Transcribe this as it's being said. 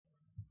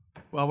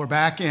Well, we're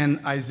back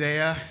in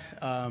Isaiah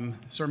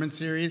sermon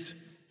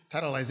series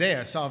titled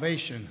Isaiah,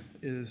 Salvation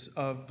is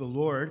of the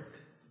Lord.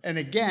 And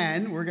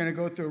again, we're going to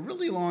go through a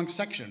really long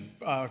section,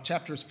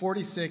 chapters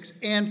 46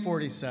 and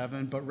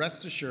 47, but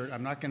rest assured,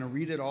 I'm not going to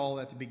read it all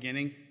at the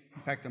beginning.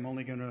 In fact, I'm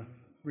only going to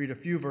read a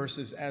few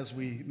verses as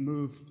we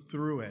move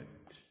through it.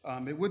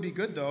 It would be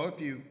good, though, if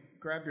you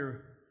grab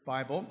your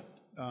Bible.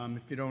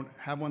 If you don't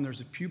have one,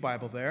 there's a pew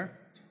Bible there.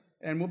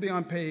 And we'll be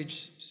on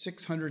page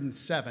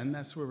 607.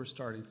 That's where we're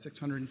starting.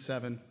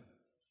 607,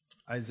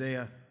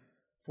 Isaiah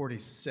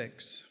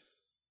 46,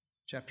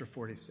 chapter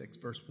 46,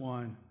 verse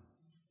 1.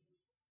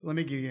 Let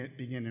me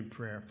begin in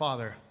prayer.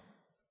 Father,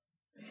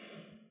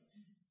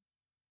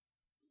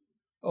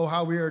 oh,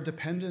 how we are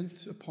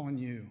dependent upon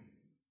you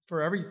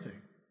for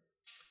everything.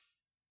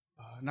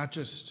 Not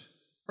just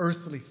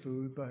earthly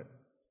food, but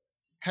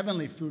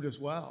heavenly food as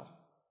well,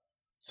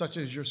 such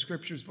as your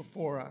scriptures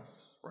before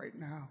us right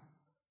now.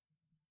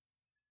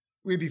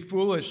 We'd be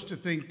foolish to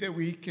think that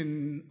we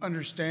can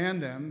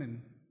understand them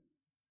and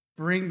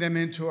bring them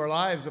into our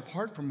lives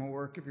apart from a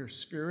work of your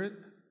Spirit,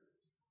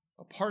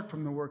 apart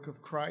from the work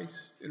of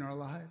Christ in our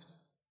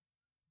lives.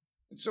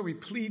 And so we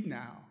plead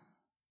now,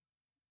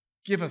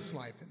 give us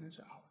life in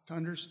this hour to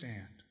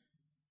understand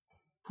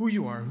who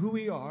you are, who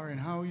we are,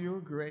 and how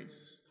your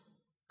grace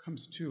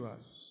comes to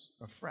us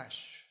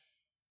afresh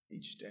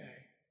each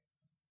day.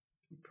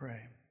 We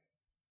pray.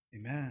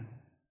 Amen.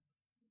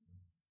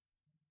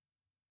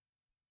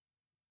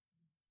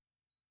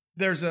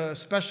 There's a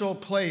special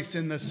place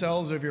in the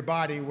cells of your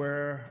body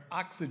where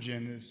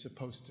oxygen is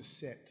supposed to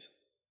sit.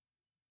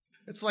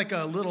 It's like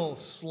a little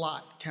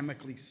slot,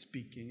 chemically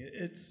speaking.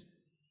 It's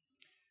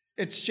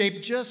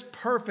shaped just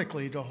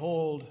perfectly to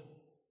hold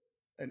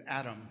an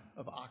atom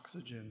of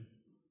oxygen.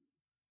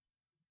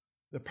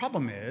 The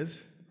problem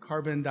is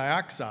carbon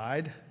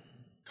monoxide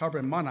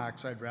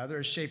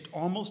is shaped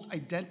almost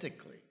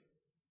identically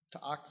to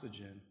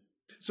oxygen,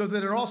 so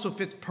that it also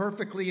fits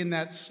perfectly in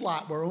that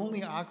slot where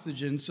only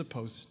oxygen's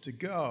supposed to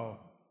go.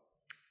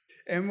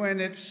 And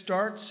when it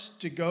starts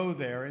to go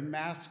there in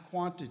mass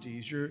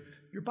quantities, your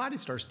body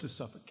starts to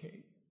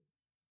suffocate.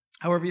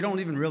 However, you don't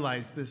even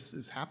realize this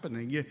is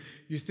happening.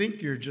 You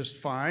think you're just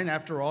fine.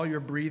 After all, you're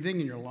breathing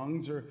and your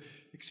lungs are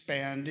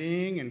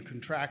expanding and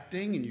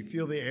contracting, and you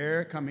feel the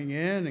air coming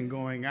in and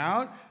going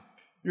out.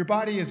 Your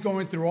body is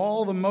going through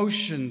all the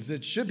motions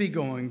it should be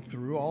going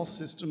through. All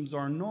systems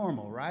are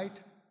normal, right?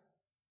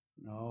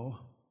 No,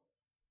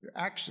 you're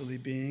actually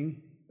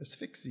being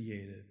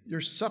asphyxiated.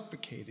 You're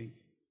suffocating,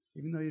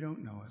 even though you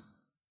don't know it.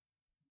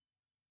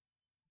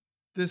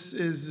 This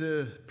is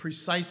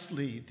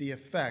precisely the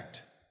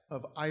effect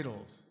of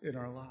idols in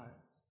our lives.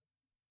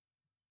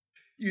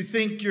 You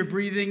think you're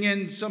breathing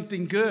in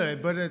something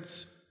good, but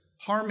it's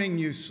harming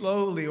you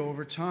slowly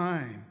over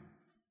time.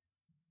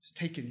 It's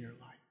taken your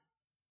life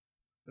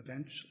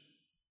eventually.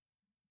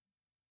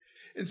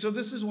 And so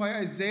this is why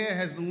Isaiah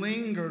has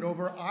lingered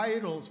over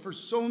idols for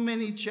so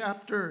many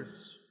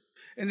chapters.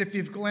 And if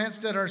you've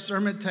glanced at our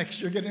sermon text,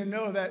 you're going to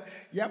know that,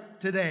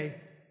 today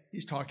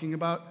he's talking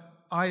about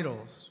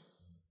idols.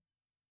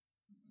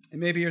 And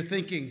maybe you're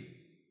thinking,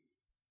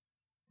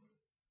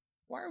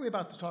 why are we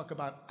about to talk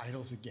about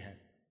idols again?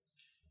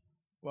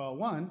 Well,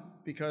 one,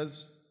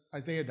 because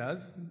Isaiah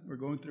does. We're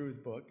going through his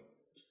book.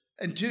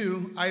 And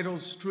two,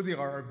 idols truly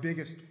are our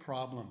biggest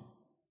problem.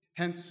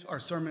 Hence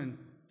our sermon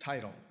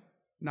title.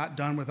 Not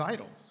done with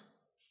idols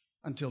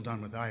until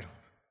done with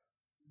idols.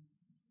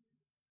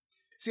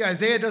 See,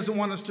 Isaiah doesn't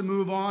want us to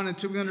move on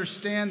until we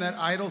understand that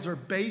idols are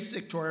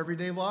basic to our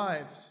everyday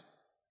lives.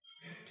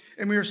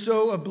 And we are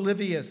so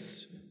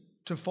oblivious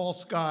to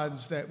false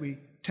gods that we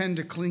tend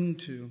to cling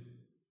to.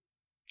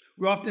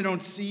 We often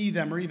don't see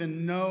them or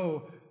even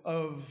know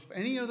of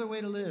any other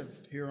way to live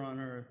here on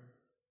earth.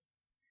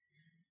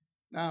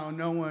 Now,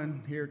 no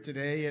one here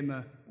today in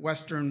the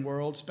Western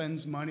world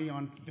spends money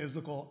on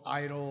physical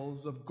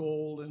idols of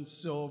gold and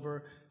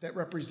silver that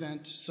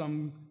represent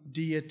some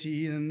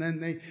deity, and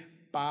then they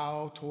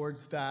bow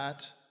towards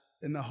that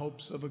in the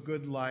hopes of a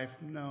good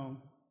life. No.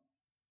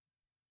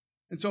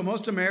 And so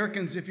most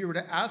Americans, if you were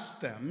to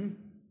ask them,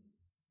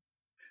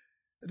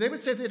 they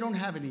would say they don't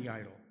have any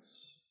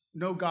idols.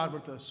 No God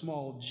with a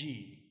small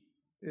g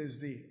is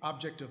the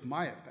object of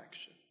my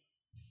affection.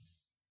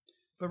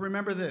 But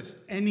remember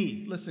this,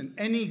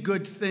 any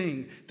good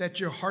thing that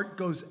your heart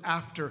goes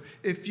after,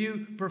 if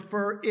you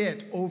prefer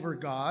it over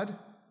God,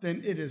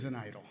 then it is an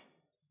idol.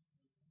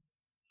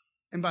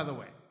 And by the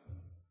way,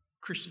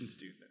 Christians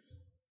do this.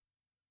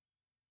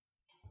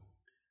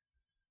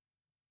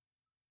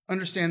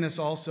 Understand this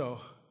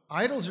also.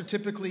 Idols are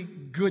typically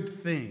good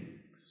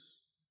things.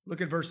 Look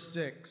at verse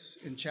 6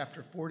 in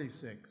chapter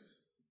 46.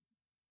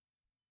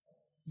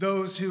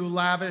 Those who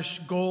lavish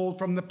gold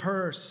from the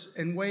purse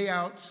and weigh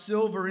out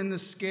silver in the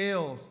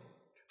scales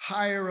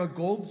hire a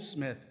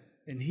goldsmith,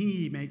 and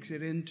he makes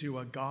it into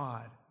a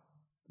god.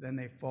 Then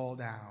they fall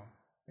down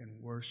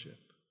and worship.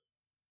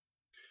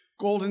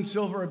 Gold and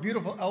silver are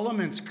beautiful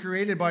elements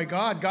created by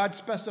God. God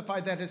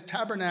specified that his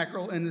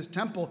tabernacle and his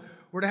temple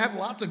were to have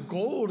lots of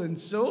gold and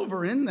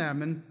silver in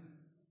them. And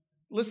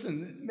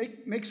Listen,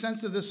 make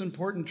sense of this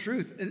important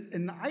truth.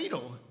 An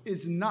idol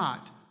is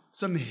not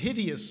some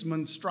hideous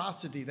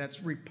monstrosity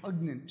that's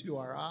repugnant to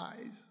our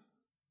eyes.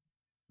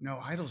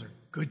 No, idols are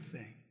good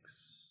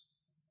things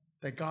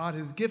that God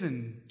has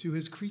given to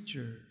his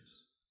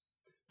creatures.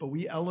 But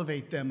we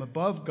elevate them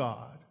above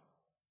God,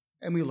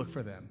 and we look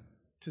for them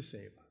to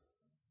save us.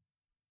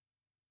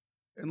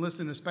 And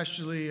listen,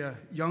 especially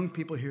young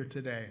people here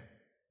today,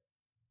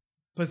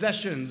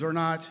 possessions are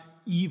not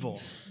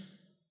evil.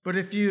 But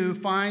if you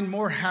find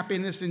more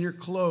happiness in your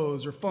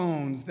clothes or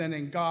phones than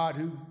in God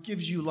who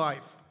gives you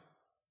life,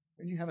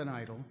 then you have an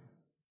idol.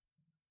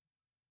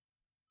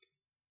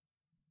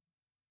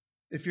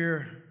 If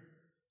you're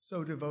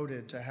so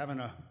devoted to having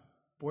a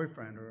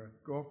boyfriend or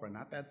a girlfriend,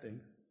 not bad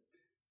things,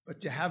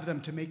 but you have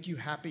them to make you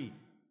happy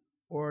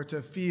or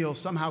to feel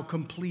somehow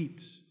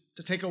complete,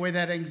 to take away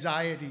that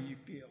anxiety you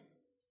feel,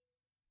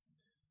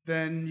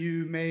 then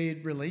you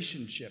made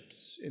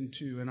relationships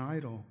into an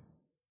idol.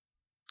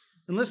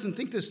 And listen,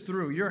 think this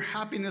through. Your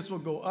happiness will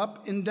go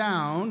up and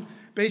down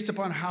based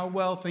upon how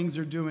well things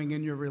are doing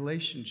in your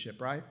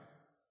relationship, right?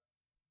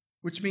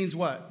 Which means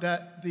what?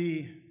 That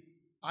the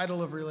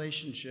idol of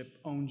relationship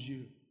owns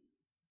you,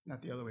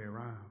 not the other way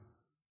around.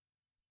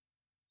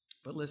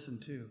 But listen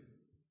too,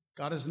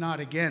 God is not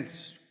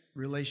against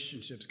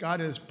relationships.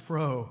 God is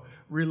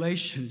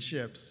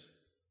pro-relationships.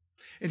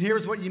 And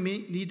here's what you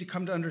need to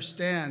come to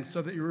understand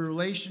so that your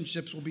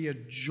relationships will be a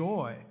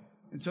joy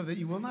and so that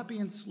you will not be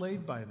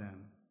enslaved by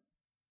them.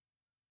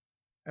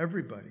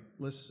 Everybody,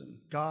 listen,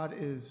 God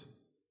is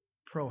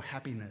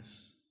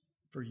pro-happiness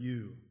for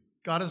you.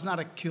 God is not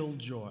a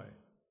killjoy.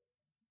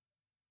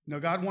 No,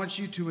 God wants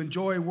you to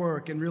enjoy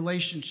work and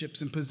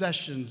relationships and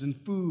possessions and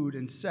food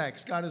and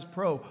sex. God is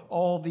pro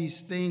all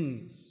these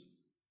things.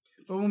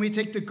 But when we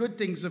take the good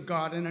things of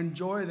God and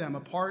enjoy them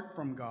apart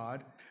from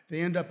God,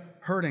 they end up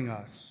hurting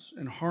us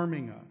and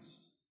harming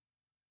us.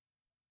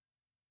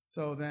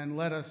 So then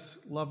let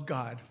us love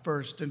God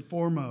first and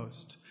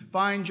foremost.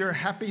 Find your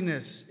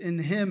happiness in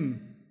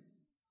him,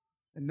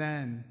 and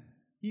then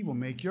he will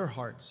make your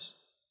hearts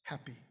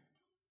happy.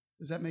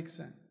 Does that make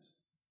sense?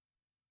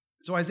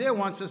 So Isaiah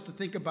wants us to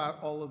think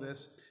about all of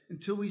this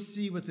until we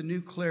see with a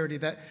new clarity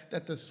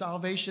that the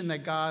salvation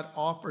that God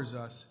offers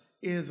us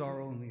is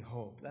our only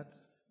hope.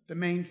 That's the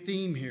main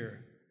theme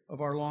here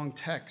of our long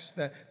text,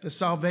 that the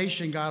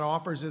salvation God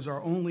offers is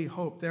our only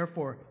hope.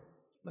 Therefore,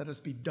 let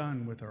us be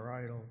done with our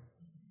idol.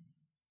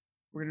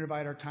 We're going to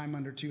divide our time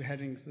under two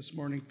headings this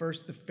morning.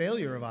 First, the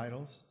failure of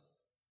idols,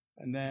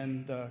 and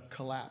then the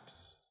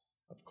collapse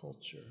of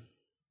culture.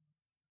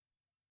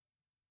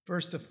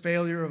 First, the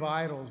failure of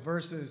idols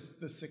versus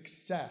the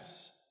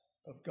success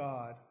of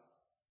God.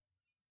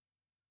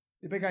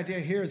 The big idea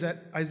here is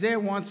that Isaiah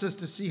wants us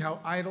to see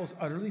how idols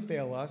utterly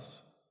fail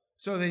us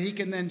so that he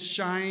can then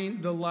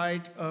shine the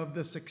light of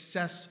the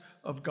success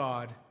of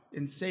God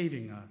in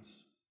saving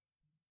us.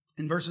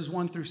 In verses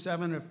 1 through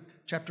 7 of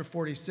chapter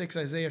 46,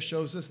 Isaiah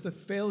shows us the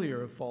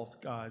failure of false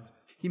gods.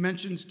 He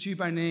mentions two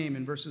by name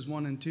in verses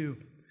 1 and 2.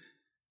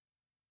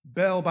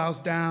 Bel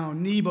bows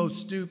down, Nebo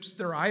stoops.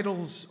 Their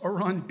idols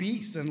are on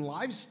beasts and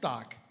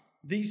livestock.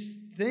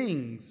 These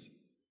things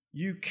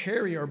you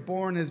carry are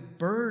borne as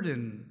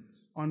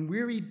burdens on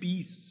weary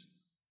beasts.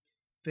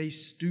 They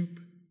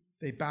stoop,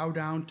 they bow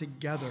down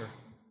together.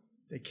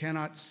 They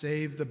cannot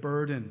save the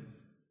burden,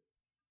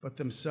 but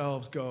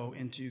themselves go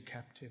into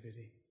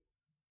captivity.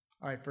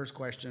 All right, first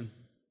question.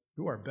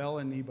 Who are Bel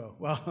and Nebo?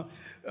 Well,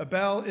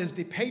 Bel is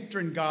the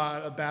patron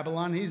god of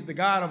Babylon. He's the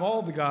god of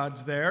all the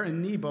gods there.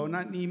 And Nebo,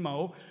 not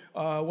Nemo,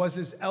 was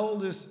his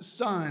eldest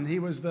son. He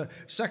was the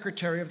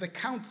secretary of the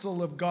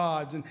council of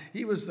gods, and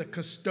he was the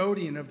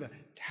custodian of the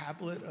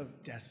tablet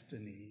of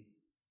destiny.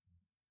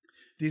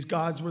 These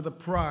gods were the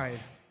pride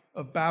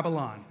of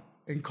Babylon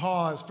and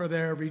cause for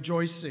their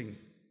rejoicing.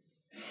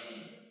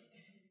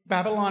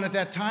 Babylon at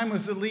that time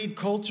was the lead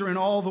culture in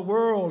all the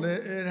world.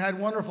 It had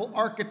wonderful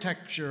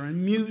architecture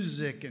and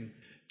music and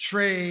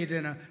trade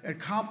and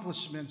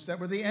accomplishments that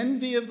were the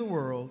envy of the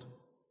world.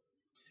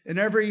 In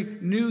every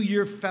New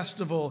Year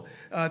festival,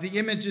 the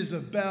images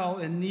of Bel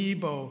and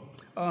Nebo,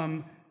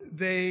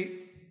 they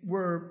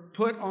were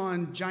put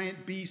on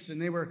giant beasts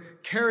and they were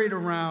carried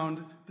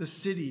around the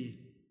city,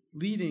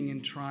 leading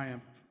in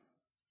triumph.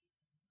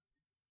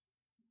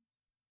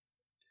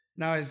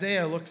 Now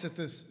Isaiah looks at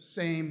this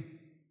same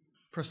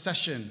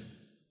procession,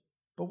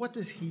 but what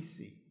does he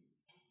see?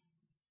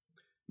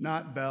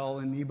 Not Bel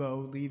and Nebo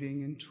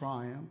leading in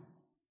triumph.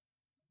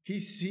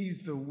 He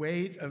sees the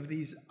weight of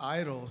these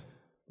idols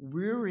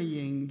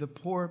wearying the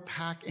poor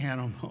pack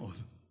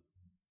animals.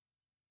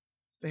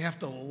 They have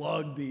to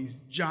lug these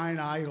giant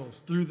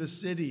idols through the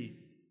city.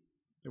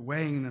 They're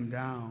weighing them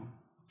down.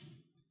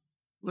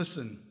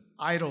 Listen,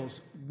 idols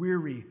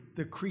weary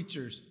the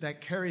creatures that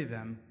carry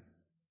them,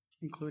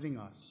 including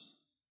us.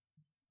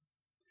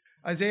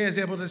 Isaiah is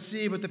able to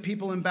see what the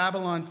people in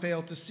Babylon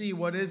failed to see.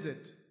 What is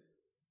it?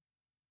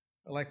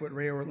 I like what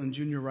Ray Ortlund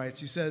Jr. writes.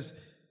 He says,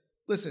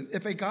 listen,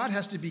 if a God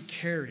has to be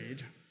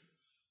carried,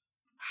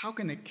 how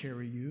can it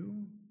carry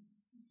you?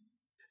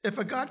 If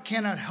a God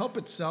cannot help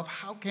itself,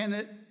 how can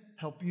it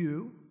help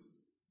you?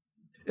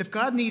 If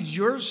God needs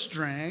your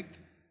strength,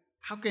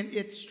 how can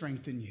it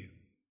strengthen you?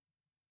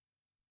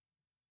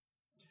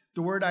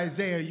 The word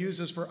Isaiah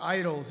uses for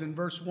idols in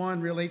verse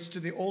 1 relates to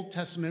the Old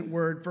Testament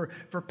word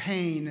for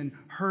pain and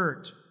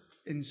hurt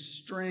and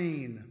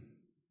strain.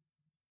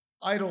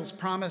 Idols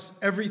promise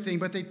everything,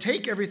 but they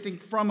take everything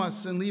from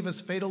us and leave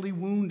us fatally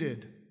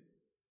wounded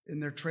in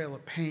their trail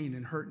of pain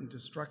and hurt and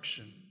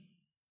destruction.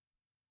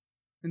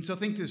 And so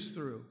think this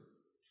through.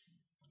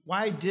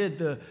 Why did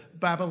the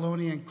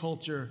Babylonian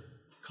culture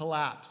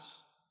collapse?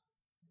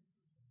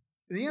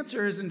 The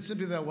answer isn't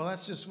simply that, well,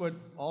 that's just what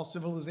all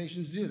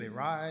civilizations do. They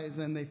rise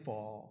and they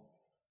fall.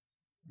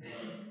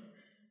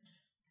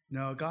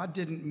 No, God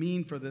didn't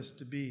mean for this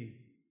to be.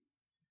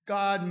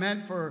 God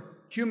meant for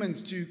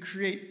humans to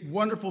create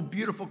wonderful,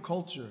 beautiful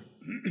culture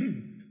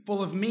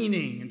full of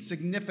meaning and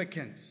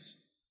significance,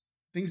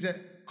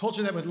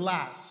 culture that would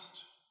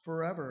last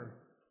forever.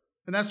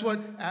 And that's what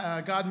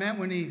God meant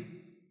when he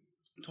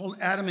told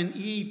Adam and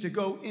Eve to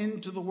go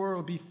into the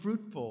world, be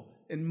fruitful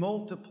and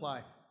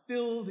multiply,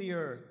 fill the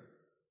earth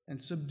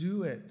and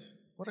subdue it.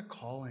 What a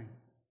calling.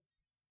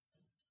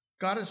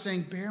 God is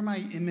saying, bear my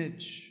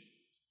image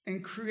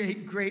and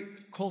create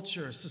great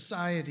culture,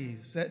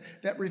 societies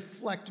that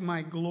reflect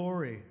my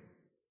glory.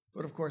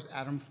 But of course,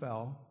 Adam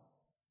fell.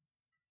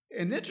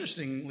 And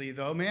interestingly,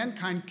 though,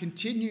 mankind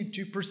continued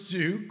to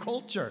pursue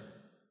culture,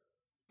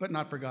 but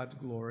not for God's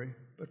glory,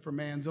 but for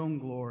man's own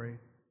glory.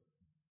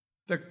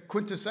 The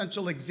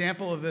quintessential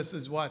example of this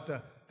is what?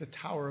 The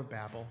Tower of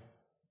Babel.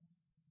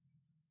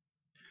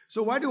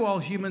 So why do all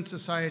human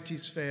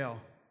societies fail?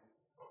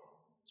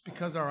 It's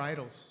because our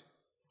idols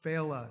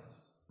fail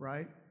us,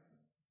 right?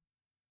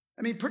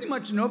 I mean, pretty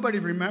much nobody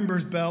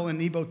remembers Bel and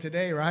Nebo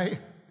today, right?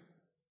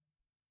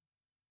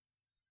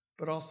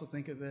 But also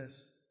think of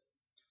this.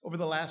 Over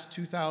the last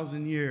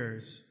 2,000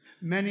 years,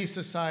 many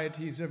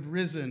societies have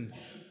risen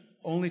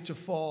only to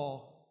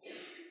fall.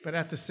 But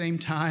at the same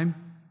time,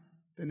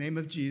 the name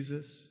of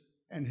Jesus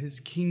and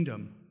his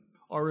kingdom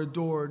are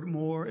adored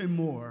more and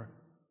more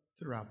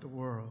throughout the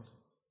world.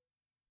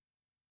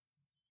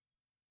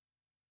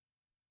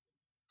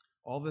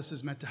 All this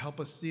is meant to help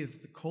us see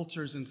that the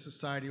cultures in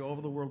society all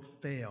over the world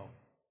fail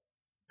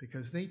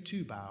because they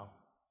too bow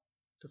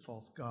to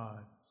false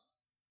gods.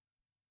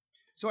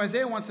 So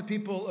Isaiah wants the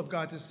people of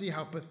God to see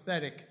how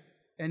pathetic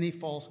any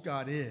false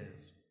god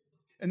is.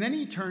 And then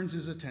he turns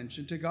his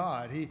attention to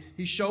God.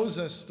 He shows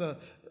us the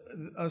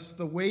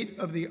weight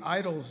of the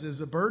idols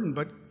is a burden,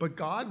 but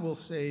God will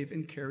save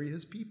and carry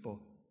his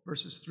people.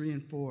 Verses 3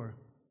 and 4.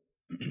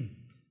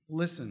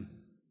 Listen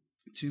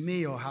to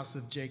me, O house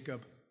of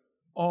Jacob,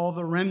 all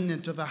the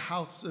remnant of the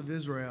house of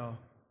Israel,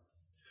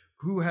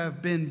 who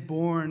have been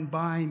born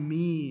by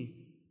me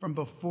from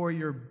before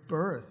your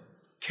birth,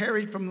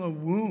 carried from the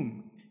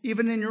womb.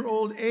 Even in your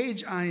old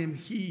age, I am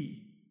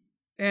he.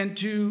 And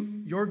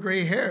to your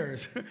gray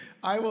hairs,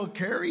 I will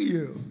carry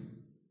you.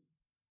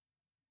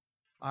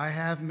 I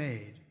have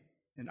made,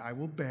 and I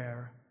will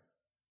bear.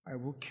 I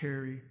will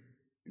carry,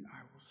 and I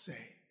will save.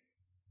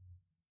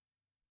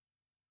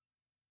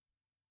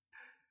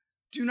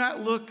 Do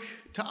not look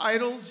to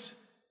idols.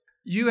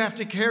 You have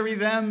to carry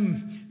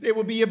them. They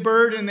will be a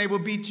burden. They will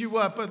beat you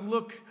up. But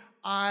look,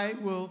 I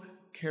will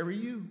carry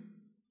you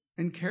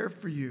and care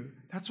for you.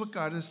 That's what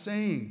God is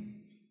saying.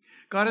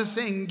 God is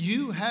saying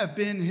you have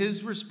been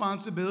his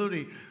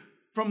responsibility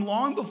from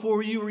long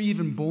before you were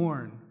even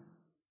born.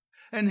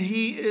 And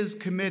he is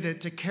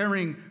committed to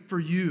caring for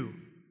you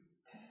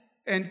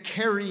and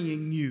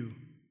carrying you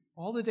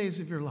all the days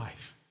of your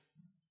life.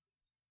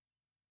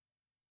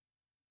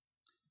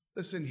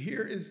 Listen,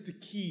 here is the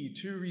key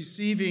to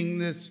receiving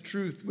this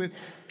truth with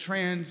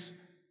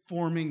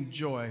transforming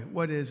joy.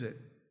 What is it?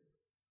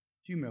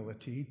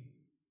 Humility.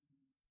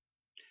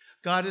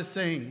 God is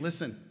saying,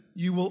 listen,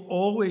 you will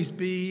always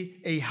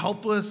be a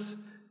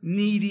helpless,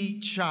 needy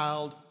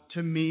child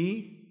to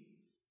me,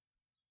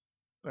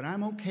 but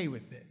I'm okay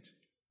with it.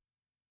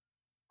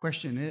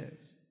 Question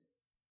is,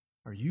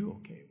 are you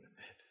okay with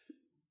it?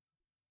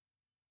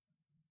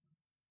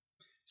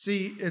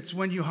 See, it's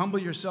when you humble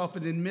yourself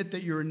and admit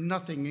that you're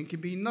nothing and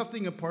can be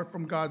nothing apart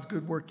from God's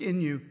good work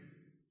in you,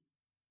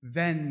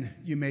 then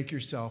you make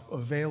yourself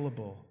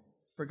available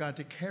for God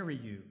to carry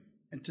you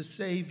and to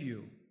save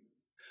you.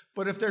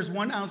 But if there's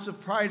 1 ounce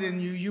of pride in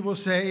you, you will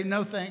say,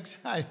 no thanks.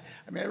 I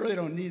really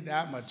don't need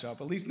that much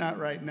help, at least not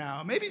right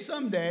now. Maybe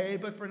someday,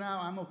 but for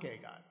now, I'm okay,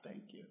 God.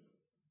 Thank you.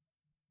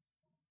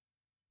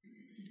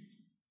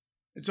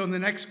 And so in the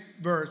next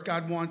verse,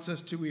 God wants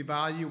us to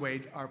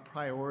evaluate our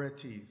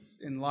priorities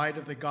in light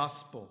of the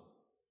gospel.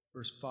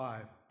 Verse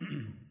 5.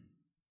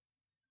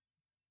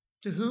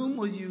 To whom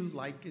will you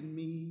liken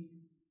me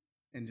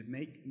and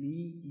make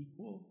me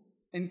equal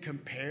and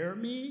compare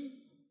me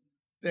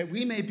that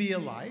we may be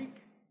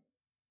alike?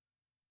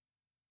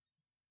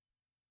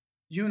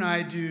 You and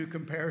I do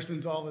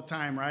comparisons all the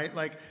time, right?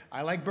 Like,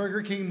 I like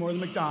Burger King more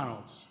than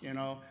McDonald's, you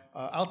know.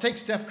 I'll take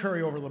Steph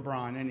Curry over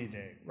LeBron any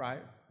day,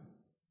 right?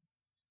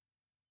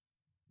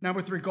 Now,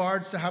 with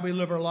regards to how we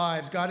live our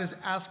lives, God is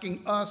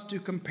asking us to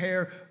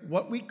compare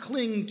what we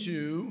cling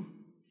to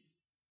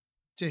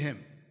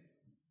Him.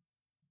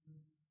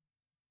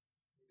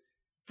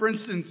 For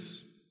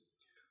instance,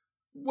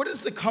 what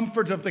is the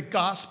comfort of the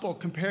gospel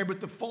compared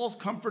with the false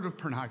comfort of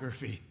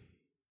pornography?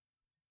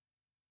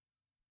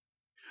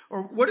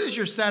 Or what is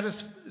your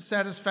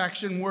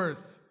satisfaction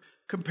worth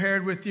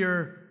compared with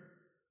your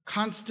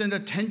constant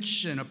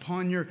attention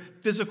upon your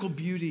physical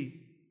beauty?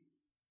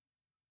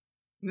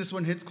 And this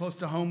one hits close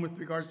to home with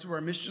regards to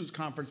our missions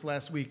conference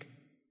last week.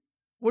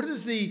 What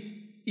is the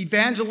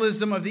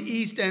evangelism of the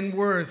East End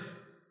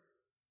worth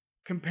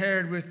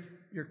compared with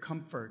your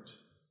comfort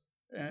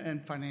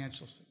and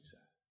financial success?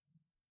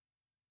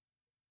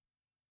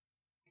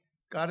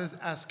 God is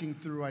asking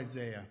through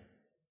Isaiah,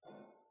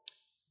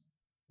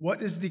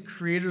 what is the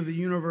creator of the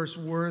universe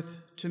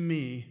worth to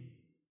me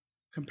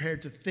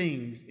compared to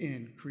things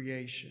in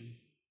creation?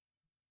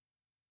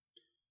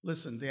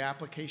 Listen, the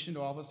application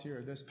to all of us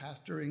here, this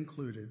pastor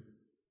included,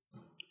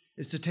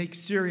 is to take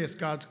serious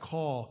God's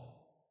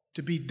call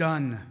to be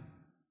done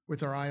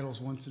with our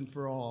idols once and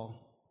for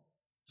all,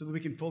 so that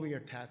we can fully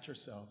attach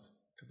ourselves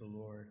to the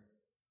Lord.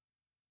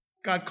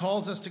 God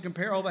calls us to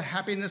compare all the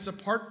happiness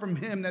apart from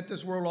Him that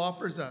this world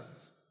offers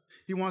us.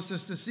 He wants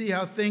us to see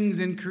how things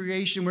in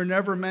creation were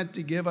never meant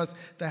to give us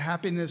the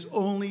happiness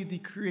only the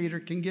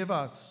Creator can give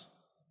us.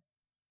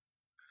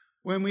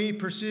 When we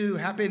pursue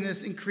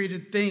happiness in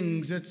created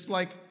things, it's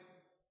like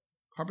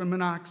carbon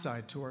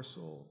monoxide to our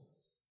soul.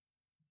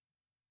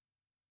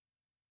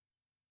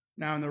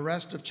 Now, in the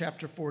rest of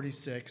chapter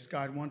 46,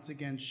 God once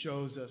again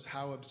shows us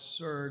how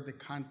absurd the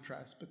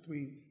contrast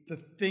between the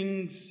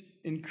things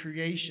in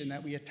creation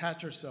that we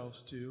attach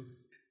ourselves to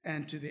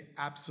and to the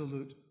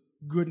absolute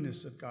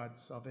goodness of God's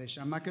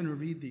salvation. I'm not going to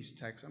read these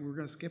texts. We're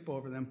going to skip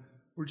over them.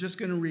 We're just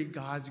going to read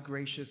God's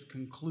gracious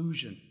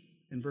conclusion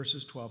in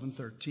verses 12 and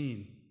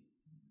 13,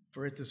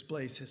 for it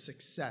displays His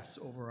success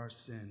over our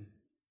sin.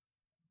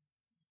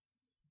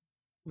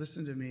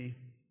 Listen to me,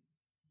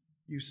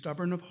 you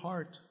stubborn of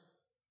heart,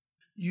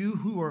 you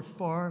who are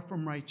far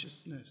from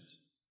righteousness.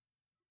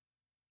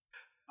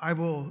 I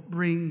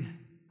bring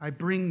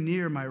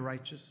near my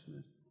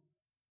righteousness.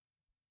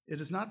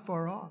 It is not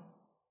far off,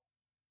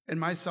 and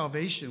my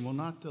salvation will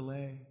not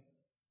delay.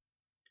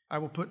 I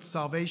will put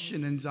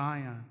salvation in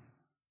Zion,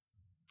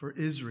 for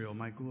Israel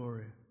my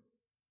glory.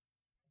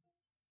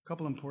 A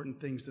couple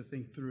important things to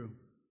think through.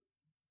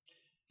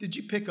 Did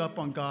you pick up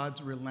on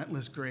God's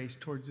relentless grace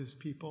towards His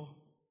people?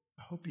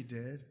 I hope you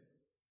did.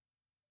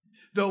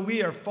 Though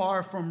we are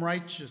far from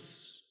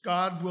righteous,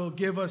 God will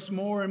give us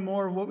more and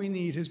more of what we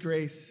need, His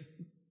grace.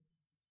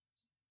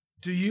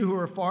 To you who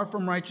are far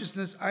from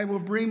righteousness, I will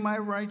bring my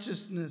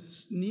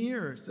righteousness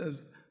near,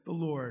 says the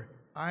Lord.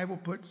 I will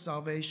put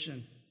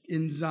salvation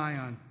in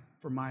Zion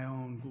for my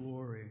own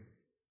glory.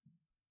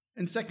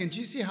 And second, do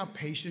you see how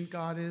patient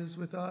God is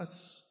with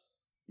us?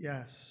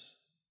 Yes.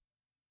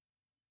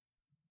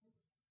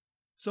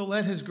 So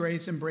let His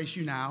grace embrace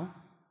you now.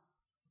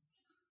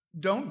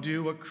 Don't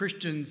do what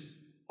Christians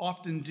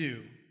often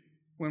do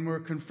when we're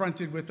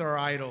confronted with our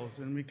idols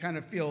and we kind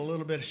of feel a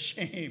little bit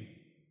ashamed.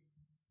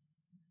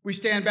 We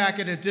stand back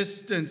at a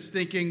distance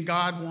thinking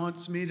God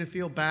wants me to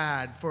feel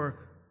bad for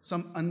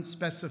some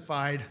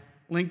unspecified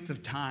length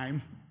of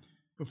time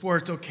before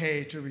it's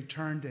okay to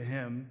return to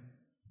Him.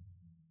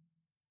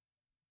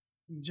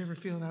 Did you ever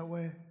feel that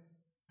way?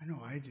 I know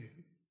I do.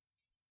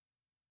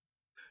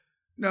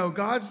 No,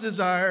 God's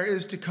desire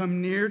is to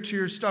come near to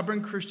your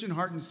stubborn Christian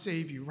heart and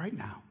save you right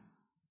now.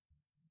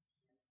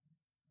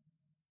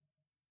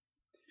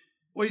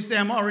 Well, you say,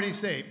 I'm already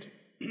saved.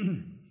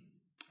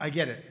 I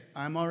get it.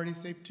 I'm already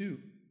saved too.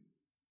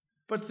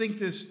 But think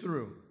this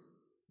through.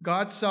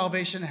 God's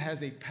salvation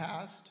has a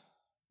past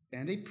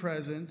and a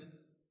present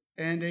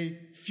and a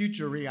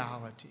future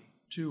reality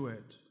to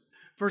it.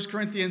 1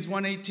 Corinthians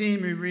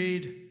 1:18, we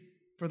read,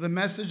 for the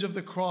message of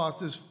the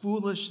cross is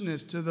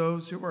foolishness to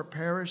those who are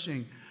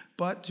perishing,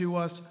 but to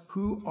us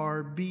who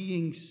are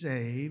being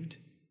saved,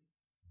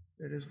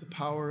 it is the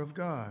power of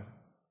God.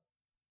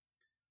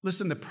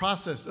 Listen, the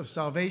process of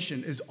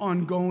salvation is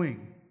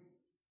ongoing,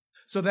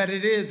 so that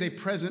it is a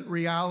present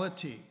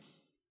reality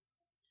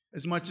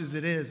as much as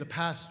it is a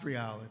past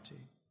reality.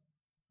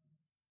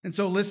 And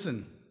so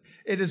listen,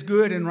 it is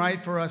good and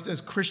right for us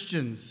as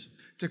Christians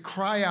to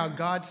cry out,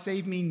 God,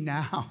 save me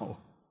now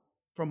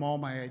from all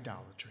my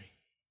idolatry.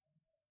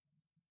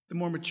 The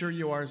more mature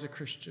you are as a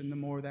Christian, the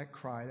more that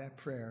cry, that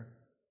prayer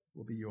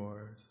will be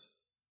yours.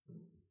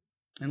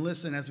 And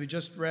listen, as we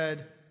just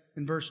read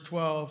in verse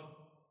 12,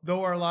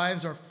 though our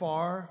lives are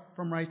far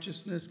from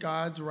righteousness,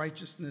 God's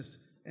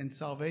righteousness and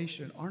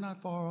salvation are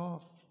not far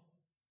off.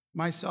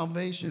 My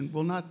salvation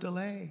will not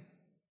delay,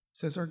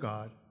 says our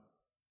God.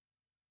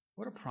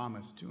 What a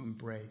promise to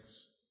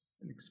embrace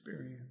and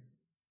experience.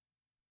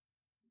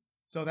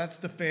 So that's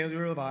the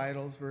failure of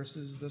idols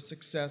versus the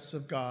success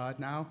of God.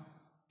 Now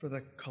for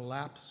the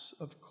collapse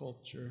of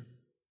culture.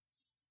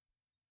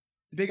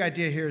 The big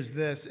idea here is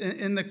this.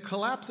 In the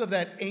collapse of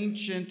that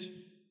ancient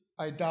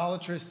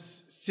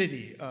idolatrous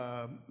city,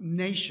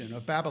 nation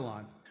of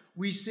Babylon,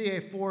 we see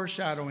a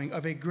foreshadowing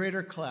of a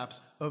greater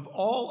collapse of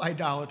all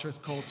idolatrous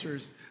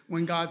cultures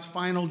when God's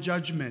final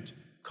judgment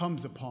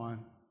comes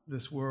upon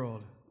this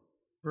world.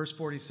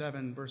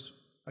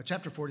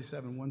 Chapter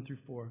 47, 1 through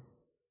 4.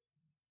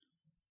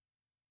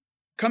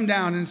 Come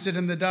down and sit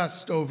in the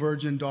dust, O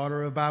virgin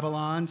daughter of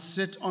Babylon.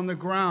 Sit on the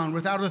ground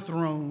without a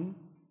throne,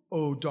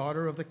 O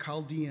daughter of the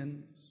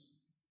Chaldeans.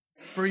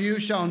 For you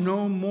shall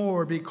no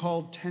more be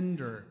called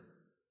tender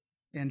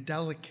and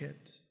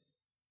delicate.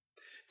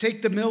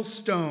 Take the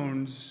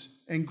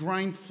millstones and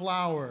grind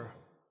flour.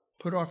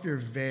 Put off your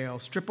veil,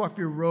 strip off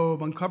your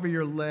robe, uncover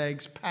your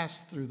legs,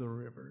 pass through the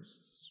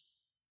rivers.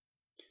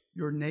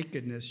 Your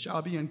nakedness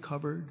shall be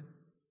uncovered,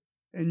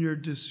 and your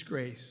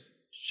disgrace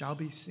shall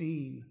be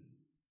seen.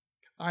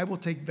 I will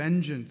take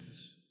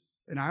vengeance,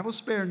 and I will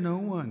spare no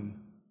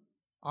one.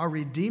 Our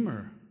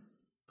Redeemer,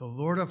 the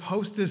Lord of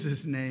hosts is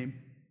his name,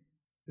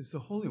 is the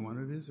Holy One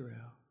of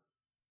Israel.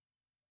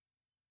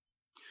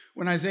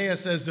 When Isaiah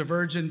says the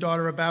virgin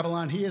daughter of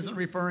Babylon, he isn't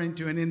referring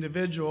to an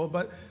individual,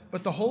 but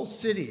the whole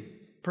city,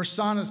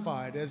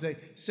 personified as a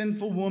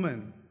sinful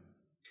woman.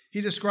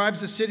 He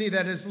describes a city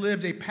that has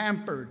lived a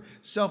pampered,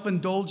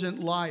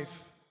 self-indulgent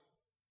life,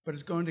 but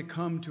is going to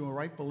come to a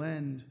rightful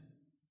end.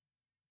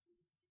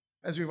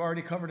 As we've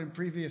already covered in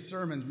previous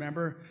sermons,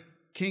 remember,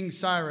 King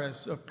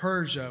Cyrus of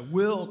Persia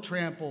will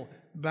trample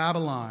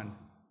Babylon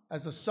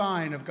as a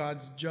sign of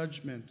God's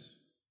judgment.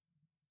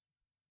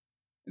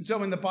 And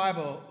so in the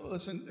Bible,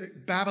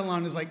 listen,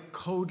 Babylon is like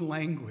code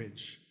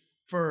language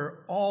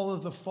for all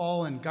of the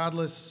fallen,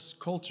 godless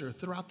culture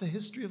throughout the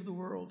history of the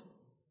world.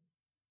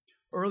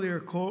 Earlier,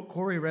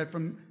 Corey read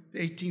from the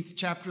 18th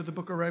chapter of the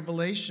book of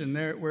Revelation,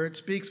 there where it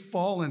speaks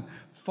fallen.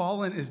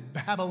 Fallen is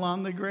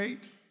Babylon the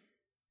Great.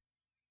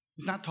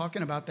 He's not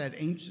talking about that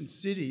ancient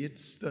city.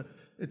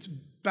 It's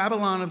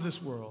Babylon of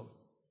this world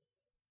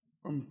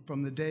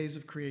from the days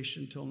of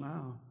creation till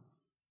now.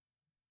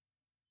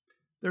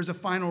 There's a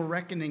final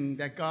reckoning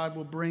that God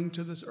will bring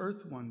to this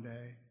earth one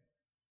day.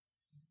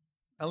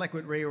 I like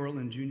what Ray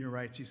Ortlund Jr.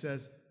 writes. He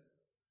says,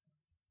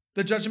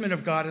 the judgment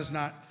of God is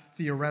not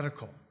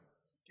theoretical.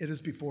 It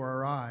is before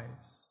our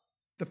eyes.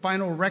 The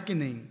final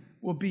reckoning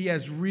will be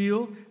as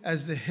real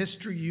as the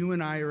history you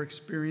and I are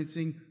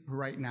experiencing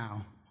right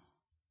now.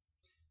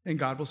 And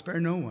God will spare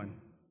no one.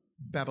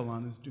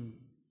 Babylon is doomed.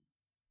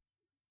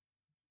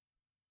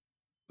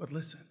 But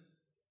listen,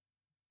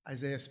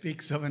 Isaiah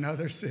speaks of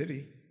another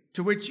city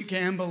to which you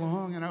can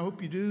belong, and I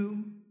hope you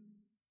do.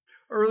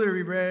 Earlier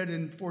we read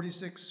in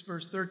 46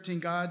 verse 13,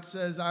 God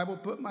says, I will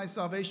put my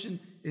salvation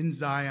in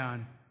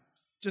Zion.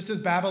 Just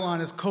as Babylon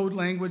is code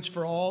language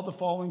for all the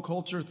fallen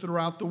culture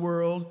throughout the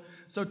world,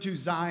 so too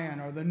Zion,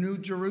 or the New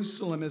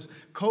Jerusalem, is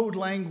code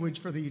language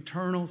for the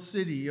eternal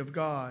city of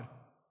God.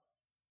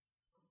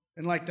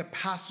 And like the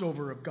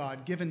Passover of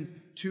God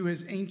given to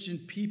his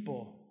ancient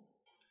people,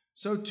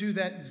 so too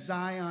that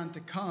Zion to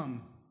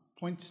come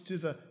points to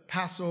the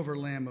Passover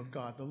Lamb of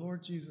God, the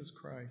Lord Jesus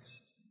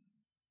Christ.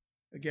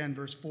 Again,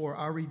 verse 4,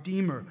 our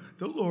Redeemer,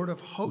 the Lord of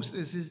hosts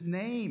is his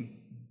name,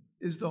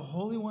 is the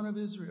Holy One of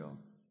Israel.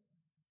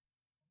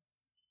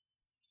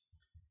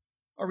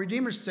 Our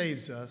Redeemer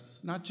saves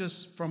us, not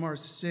just from our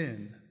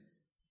sin,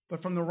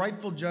 but from the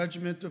rightful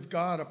judgment of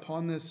God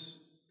upon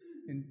this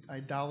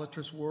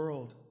idolatrous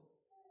world.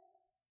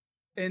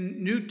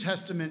 In New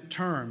Testament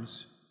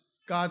terms,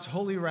 God's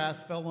holy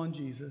wrath fell on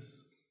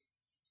Jesus.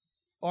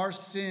 Our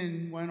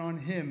sin went on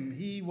him.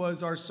 He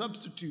was our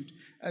substitute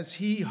as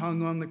he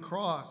hung on the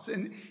cross.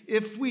 And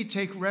if we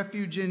take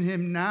refuge in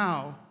him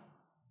now,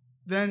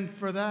 then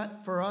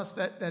for us,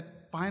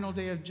 that final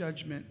day of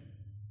judgment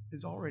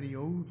is already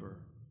over.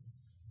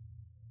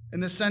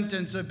 And the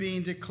sentence of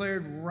being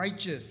declared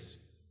righteous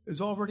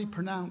is already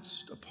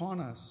pronounced upon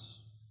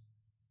us.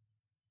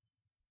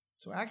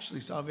 So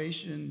actually,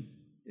 salvation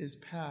is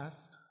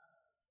past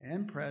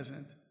and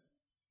present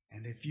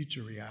and a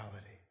future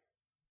reality.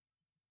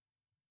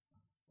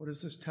 What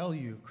does this tell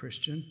you,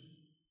 Christian?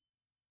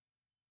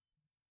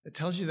 It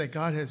tells you that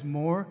God has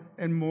more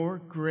and more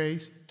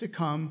grace to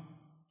come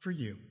for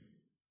you.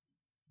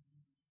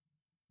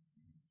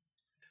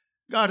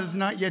 God is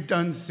not yet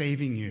done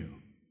saving you.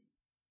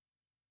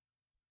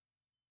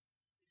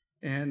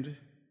 And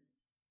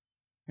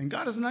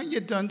God is not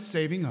yet done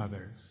saving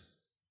others.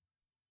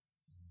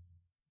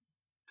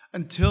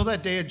 Until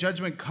that day of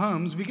judgment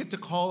comes, we get to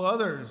call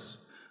others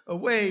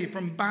away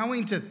from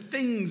bowing to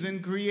things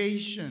in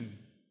creation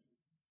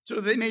so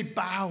they may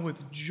bow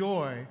with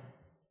joy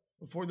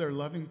before their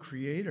loving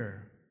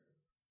Creator.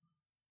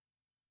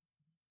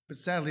 But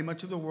sadly,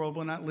 much of the world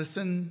will not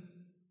listen,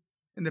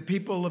 and the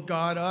people of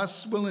God,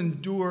 us, will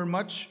endure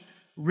much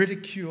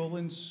ridicule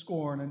and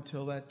scorn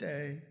until that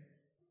day.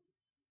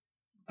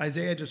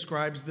 Isaiah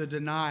describes the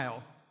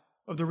denial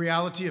of the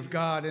reality of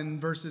God in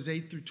verses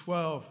 8 through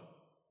 12.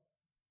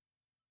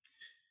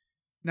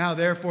 Now,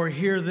 therefore,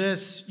 hear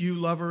this, you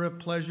lover of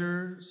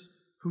pleasures,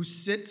 who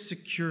sit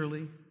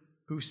securely,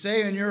 who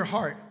say in your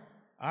heart,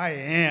 I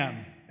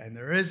am, and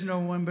there is no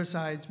one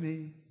besides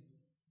me.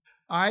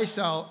 I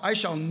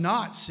shall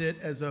not sit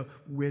as a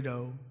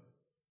widow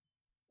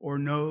or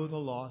know the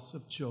loss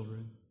of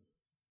children.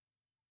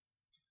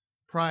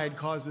 Pride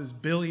causes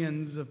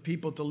billions of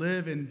people to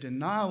live in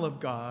denial of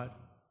God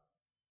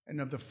and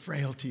of the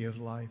frailty of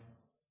life.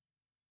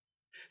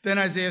 Then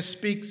Isaiah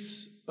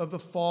speaks of the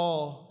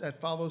fall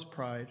that follows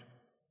pride.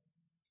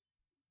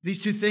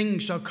 These two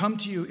things shall come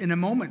to you in a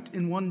moment,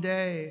 in one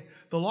day.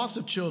 The loss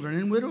of children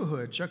and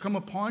widowhood shall come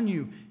upon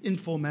you in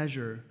full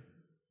measure.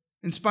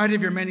 In spite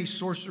of your many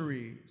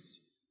sorceries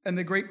and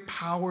the great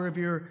power of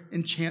your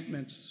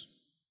enchantments,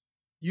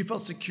 you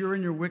felt secure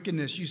in your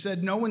wickedness. You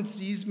said, no one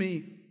sees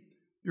me.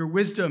 Your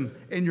wisdom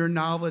and your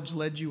knowledge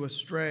led you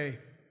astray.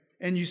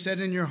 And you said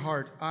in your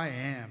heart, I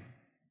am,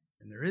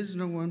 and there is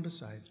no one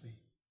besides me.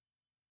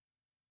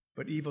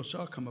 But evil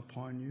shall come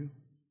upon you,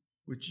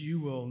 which you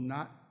will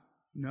not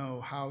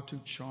know how to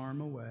charm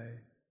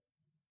away.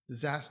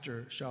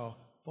 Disaster shall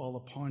fall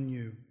upon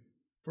you,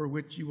 for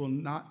which you will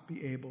not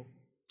be able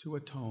to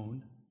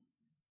atone.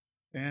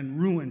 And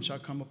ruin shall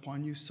come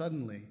upon you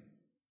suddenly,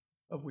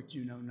 of which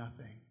you know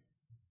nothing.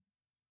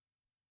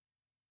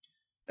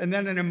 And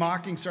then in a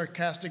mocking,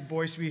 sarcastic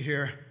voice we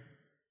hear,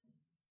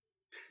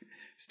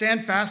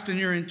 stand fast in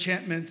your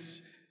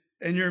enchantments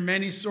and your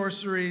many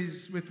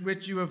sorceries with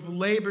which you have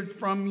labored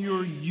from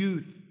your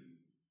youth.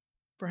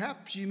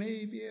 Perhaps you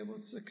may be able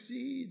to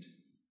succeed.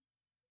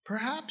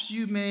 Perhaps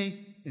you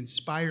may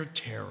inspire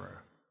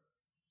terror.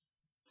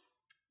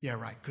 Yeah,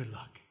 right, good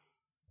luck.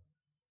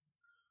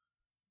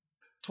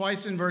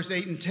 Twice in verse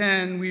 8 and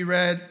 10, we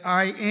read,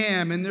 I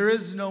am, and there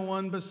is no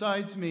one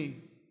besides me.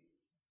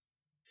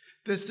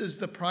 This is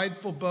the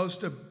prideful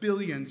boast of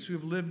billions who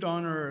have lived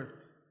on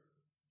earth.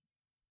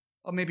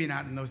 Oh, maybe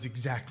not in those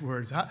exact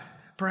words.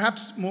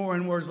 Perhaps more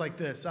in words like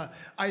this.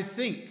 I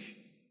think,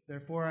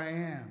 therefore I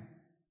am.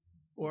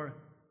 Or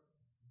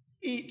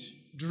eat,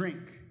 drink,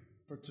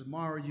 for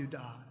tomorrow you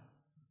die.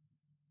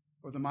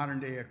 Or the modern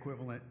day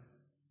equivalent,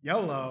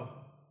 YOLO.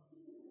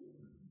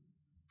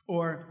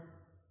 Or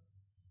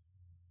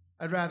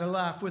I'd rather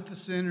laugh with the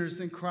sinners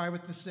than cry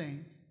with the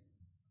saints.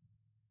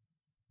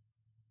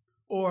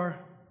 Or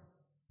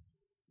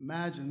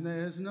imagine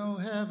there's no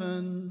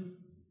heaven.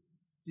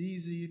 It's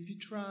easy if you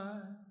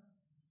try.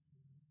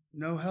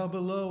 No hell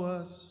below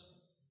us.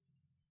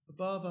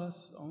 Above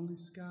us, only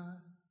sky.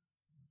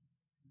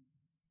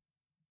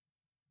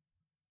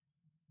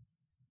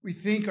 We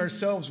think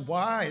ourselves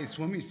wise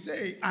when we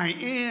say, I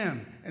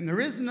am, and there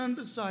is none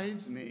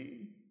besides me.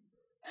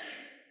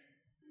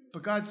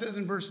 But God says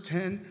in verse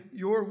 10,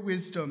 your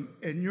wisdom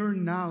and your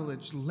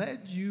knowledge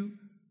led you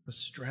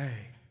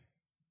astray.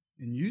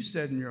 And you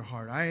said in your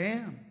heart, I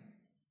am,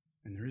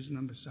 and there is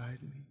none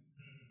beside me.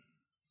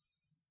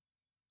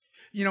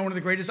 You know, one of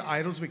the greatest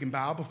idols we can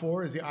bow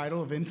before is the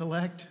idol of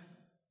intellect.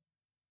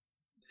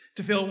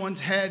 To fill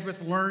one's head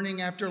with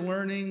learning after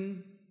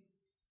learning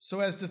so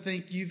as to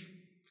think you've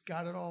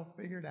got it all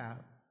figured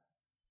out.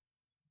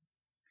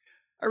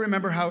 I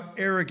remember how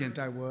arrogant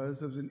I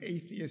was as an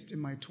atheist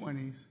in my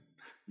 20s.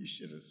 You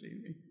should have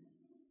seen me.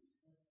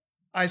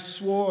 I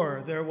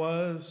swore there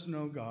was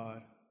no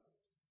God.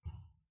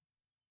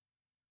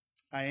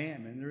 I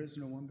am, and there is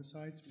no one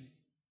besides me.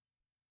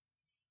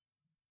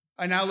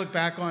 I now look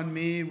back on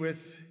me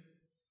with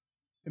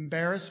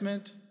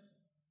embarrassment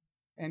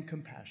and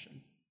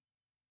compassion.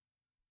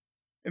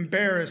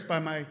 Embarrassed by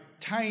my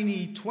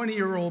tiny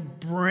 20-year-old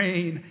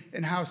brain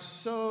and how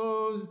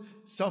so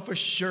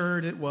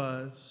self-assured it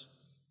was.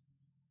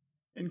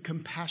 And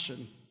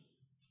compassion,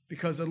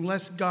 because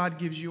unless God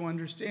gives you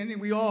understanding,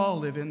 we all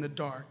live in the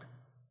dark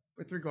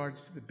with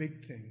regards to the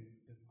big thing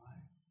in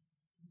life.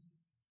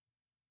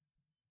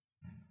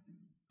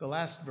 The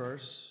last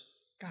verse,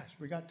 gosh,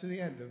 we got to the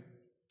end of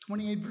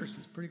 28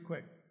 verses pretty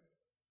quick.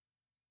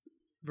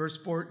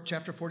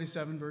 Chapter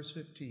 47, verse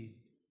 15.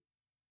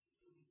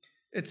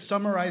 It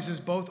summarizes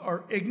both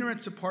our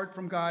ignorance apart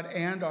from God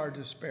and our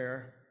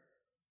despair.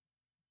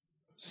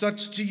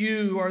 Such to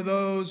you are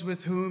those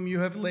with whom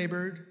you have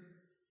labored,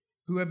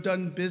 who have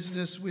done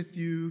business with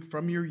you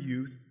from your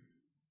youth.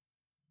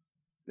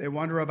 They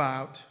wander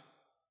about,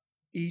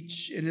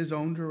 each in his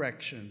own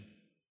direction.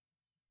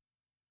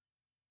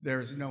 There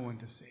is no one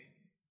to see.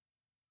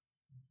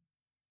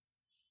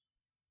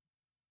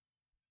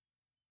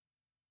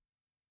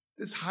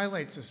 This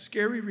highlights a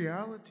scary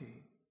reality.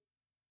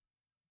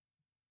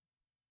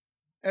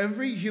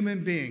 Every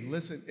human being,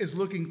 listen, is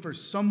looking for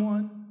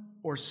someone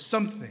or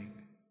something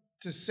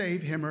to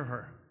save him or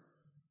her.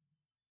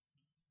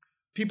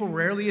 People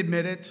rarely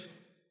admit it,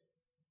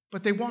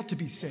 but they want to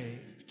be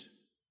saved.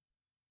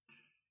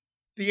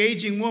 The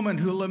aging woman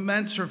who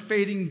laments her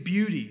fading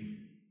beauty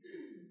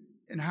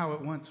and how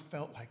it once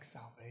felt like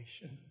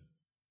salvation.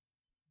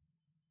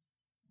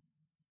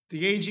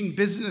 The aging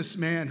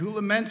businessman who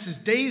laments his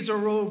days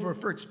are over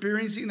for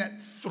experiencing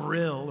that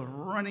thrill of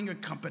running a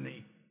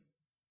company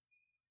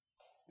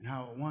and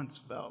how it once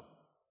felt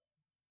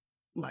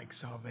like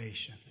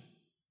salvation.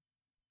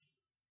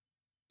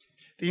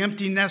 The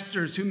empty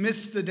nesters who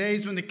missed the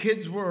days when the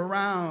kids were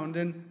around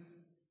and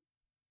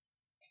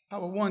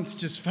how it once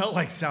just felt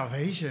like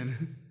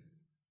salvation.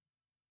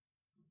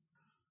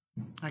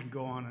 I can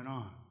go on and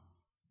on.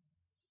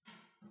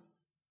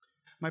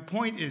 My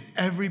point is,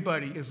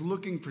 everybody is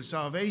looking for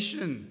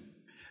salvation.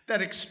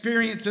 That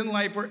experience in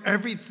life where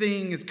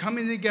everything is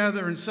coming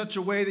together in such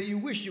a way that you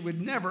wish it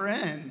would never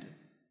end.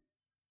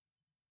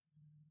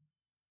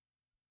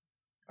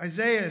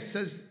 Isaiah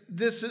says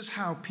this is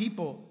how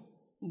people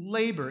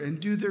labor and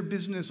do their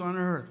business on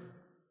earth.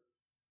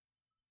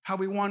 How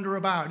we wander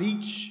about,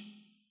 each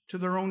to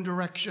their own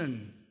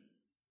direction.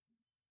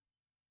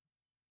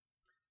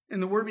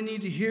 And the word we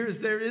need to hear is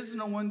there is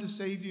no one to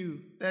save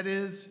you. That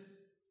is,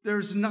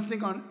 there's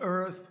nothing on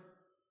earth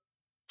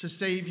to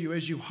save you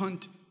as you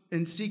hunt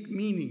and seek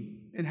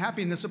meaning and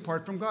happiness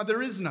apart from God.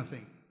 There is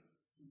nothing.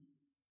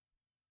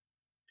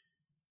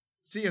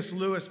 C.S.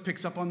 Lewis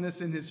picks up on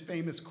this in his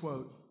famous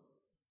quote.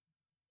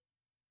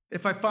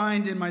 If I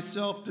find in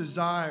myself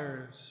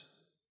desires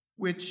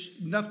which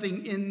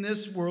nothing in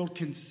this world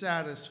can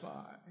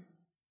satisfy,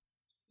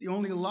 the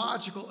only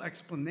logical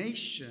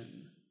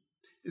explanation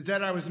is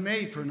that I was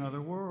made for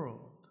another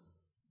world.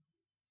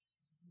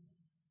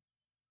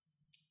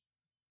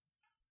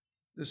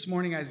 This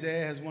morning,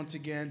 Isaiah has once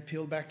again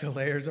peeled back the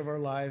layers of our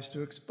lives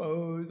to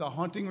expose a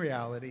haunting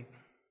reality,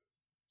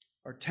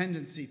 our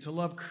tendency to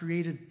love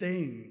created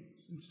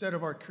things instead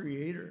of our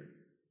Creator.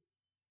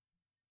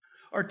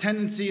 Our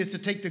tendency is to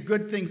take the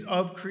good things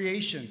of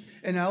creation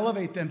and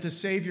elevate them to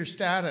Savior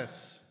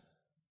status.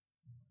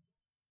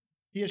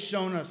 He has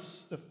shown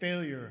us the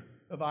failure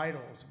of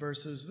idols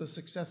versus the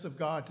success of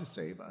God to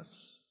save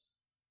us.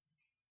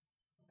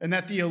 And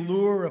that the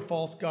allure of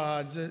false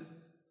gods, it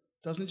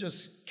doesn't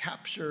just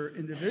capture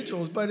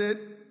individuals, but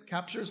it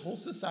captures whole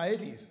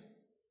societies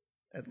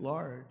at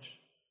large.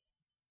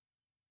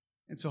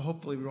 And so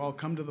hopefully we all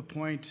come to the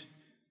point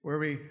where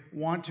we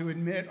want to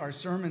admit our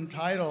sermon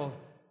title,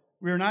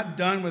 we're not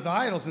done with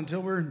idols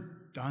until we're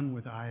done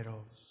with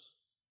idols.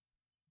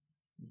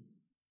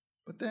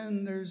 But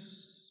then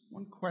there's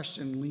one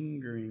question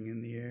lingering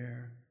in the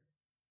air.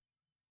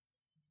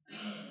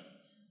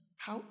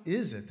 How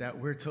is it that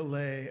we're to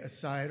lay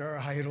aside our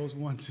idols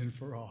once and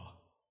for all?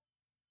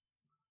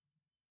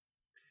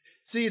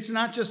 See, it's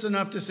not just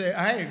enough to say,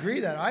 I agree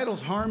that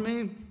idols harm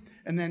me,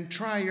 and then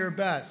try your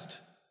best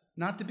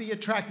not to be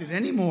attracted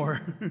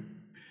anymore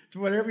to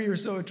whatever you're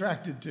so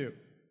attracted to.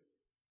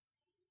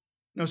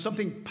 No,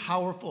 something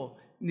powerful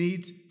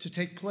needs to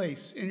take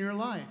place in your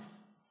life.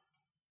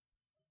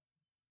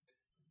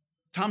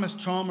 Thomas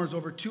Chalmers,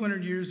 over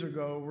 200 years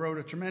ago, wrote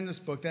a tremendous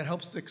book that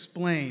helps to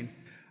explain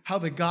how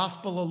the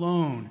gospel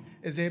alone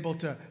is able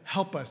to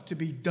help us to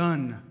be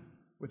done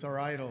with our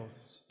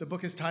idols. The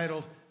book is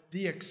titled,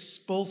 The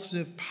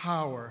Expulsive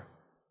Power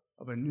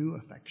of a New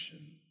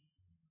Affection.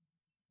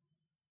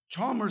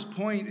 Chalmers'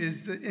 point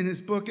is that in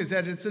his book is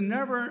that it's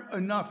never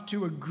enough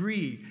to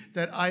agree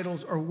that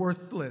idols are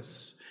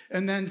worthless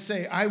and then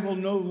say, I will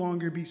no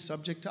longer be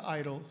subject to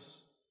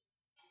idols.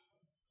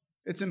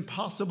 It's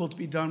impossible to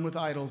be done with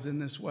idols in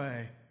this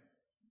way.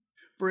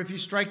 For if you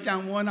strike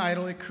down one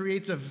idol, it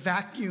creates a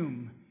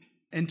vacuum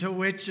into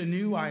which a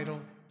new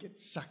idol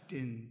gets sucked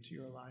into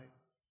your life.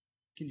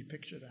 Can you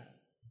picture that?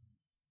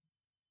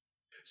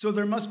 So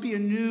there must be a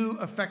new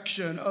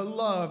affection, a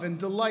love and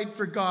delight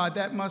for God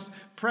that must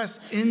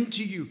press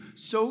into you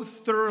so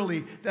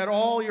thoroughly that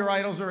all your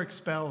idols are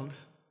expelled.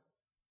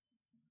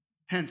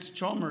 Hence,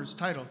 Chalmers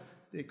titled,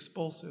 The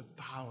Expulsive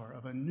Power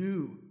of a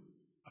New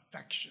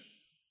Affection.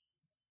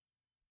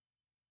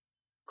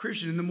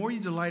 Christian, the more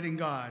you delight in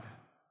God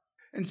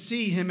and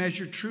see Him as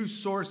your true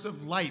source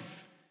of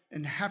life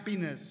and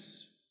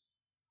happiness,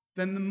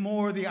 then the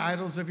more the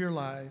idols of your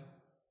life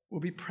will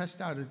be pressed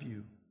out of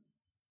you.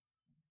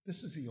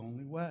 This is the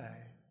only way.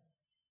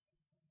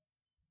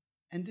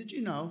 And did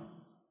you know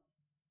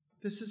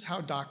this is how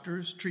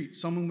doctors treat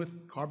someone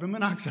with carbon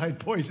monoxide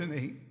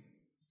poisoning?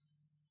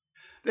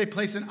 They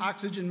place an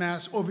oxygen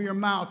mask over your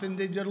mouth and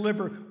they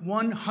deliver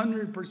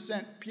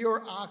 100%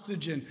 pure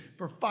oxygen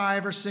for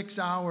 5 or 6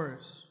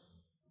 hours.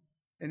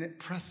 And it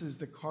presses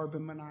the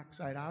carbon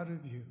monoxide out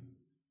of you.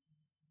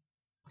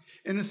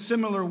 In a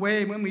similar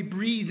way, when we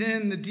breathe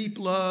in the deep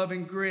love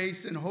and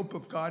grace and hope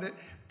of God, it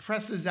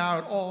presses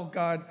out all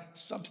God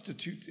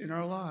substitutes in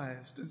our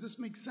lives. Does this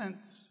make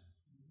sense?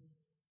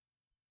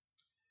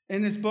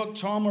 In his book,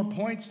 Chalmers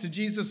points to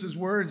Jesus'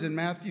 words in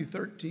Matthew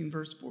 13,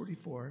 verse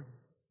 44.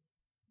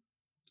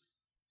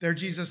 There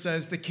Jesus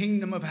says, the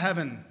kingdom of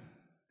heaven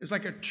is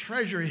like a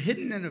treasure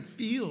hidden in a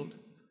field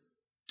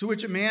to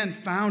which a man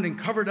found and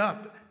covered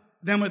up.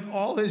 Then with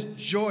all his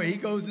joy, he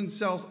goes and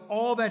sells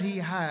all that he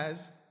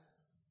has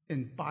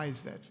and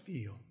buys that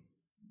field.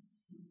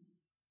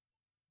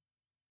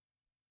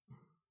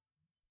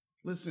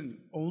 Listen,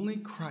 only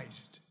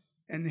Christ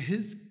and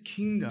his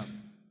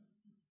kingdom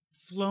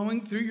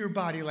flowing through your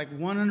body like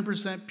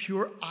 100%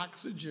 pure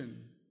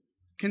oxygen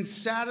can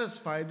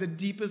satisfy the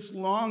deepest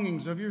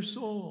longings of your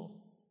soul.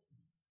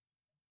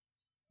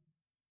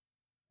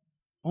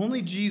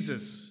 Only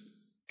Jesus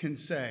can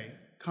say,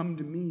 come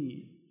to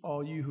me,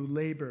 all you who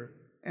labor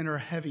and are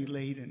heavy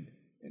laden,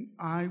 and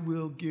I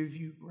will give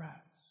you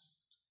rest.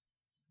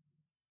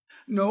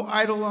 No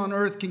idol on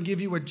earth can give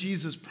you what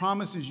Jesus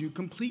promises you,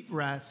 complete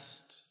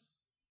rest.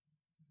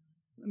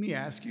 Let me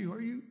ask you,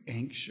 are you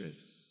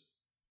anxious?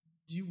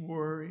 Do you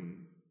worry?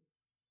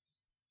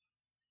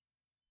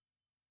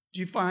 Do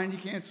you find you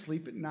can't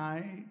sleep at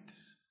night?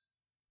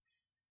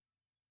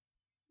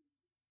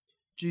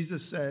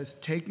 Jesus says,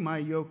 take my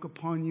yoke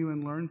upon you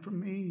and learn from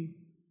me,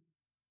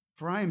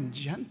 for I am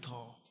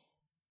gentle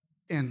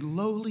and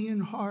lowly in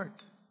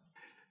heart,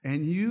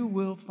 and you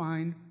will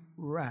find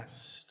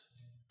rest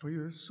for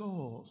your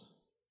souls.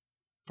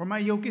 For my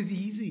yoke is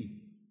easy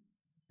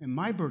and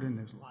my burden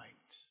is light.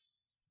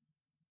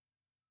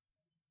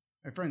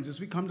 My friends, as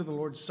we come to the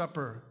Lord's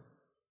Supper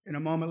in a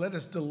moment, let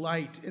us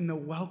delight in the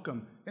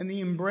welcome and the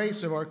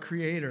embrace of our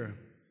Creator.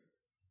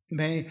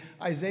 May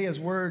Isaiah's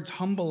words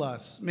humble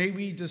us. May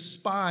we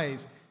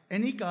despise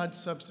any God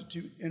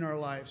substitute in our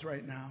lives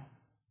right now.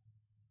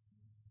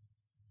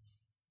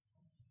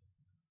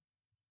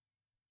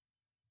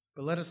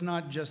 But let us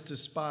not just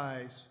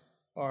despise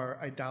our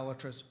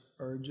idolatrous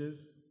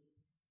urges.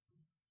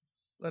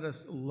 Let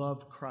us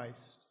love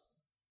Christ,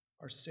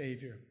 our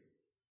Savior,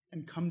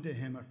 and come to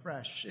him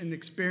afresh and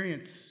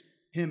experience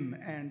him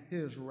and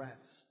his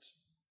rest.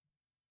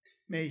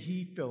 May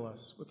he fill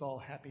us with all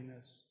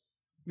happiness.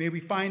 May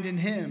we find in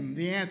him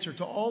the answer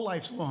to all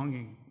life's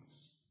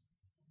longings.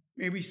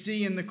 May we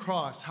see in the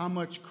cross how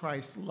much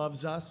Christ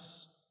loves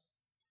us,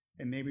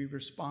 and may we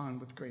respond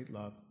with great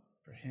love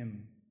for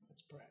him.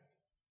 Let's pray.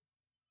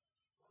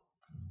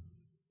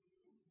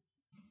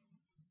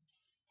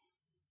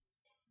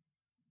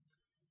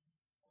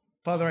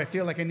 Father, I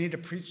feel like I need to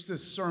preach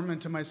this sermon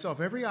to myself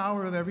every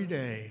hour of every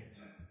day.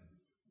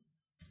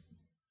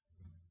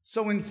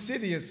 So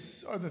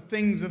insidious are the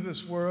things of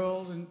this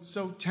world, and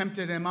so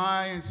tempted am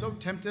I, and so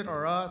tempted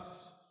are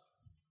us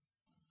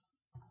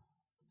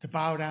to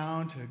bow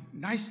down to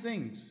nice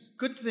things,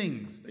 good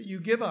things that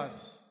you give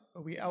us,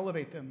 but we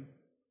elevate them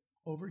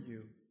over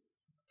you.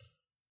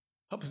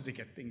 Help us to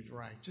get things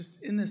right,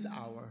 just in this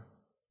hour.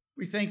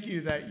 We thank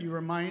you that you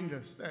remind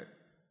us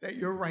that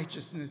your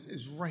righteousness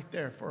is right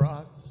there for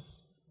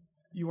us.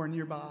 You are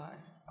nearby,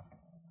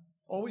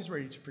 always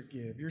ready to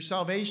forgive. Your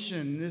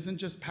salvation isn't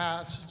just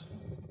past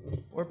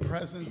or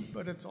present,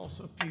 but it's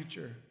also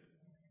future.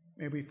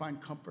 May we find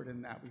comfort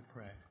in that, we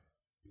pray.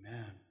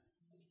 Amen.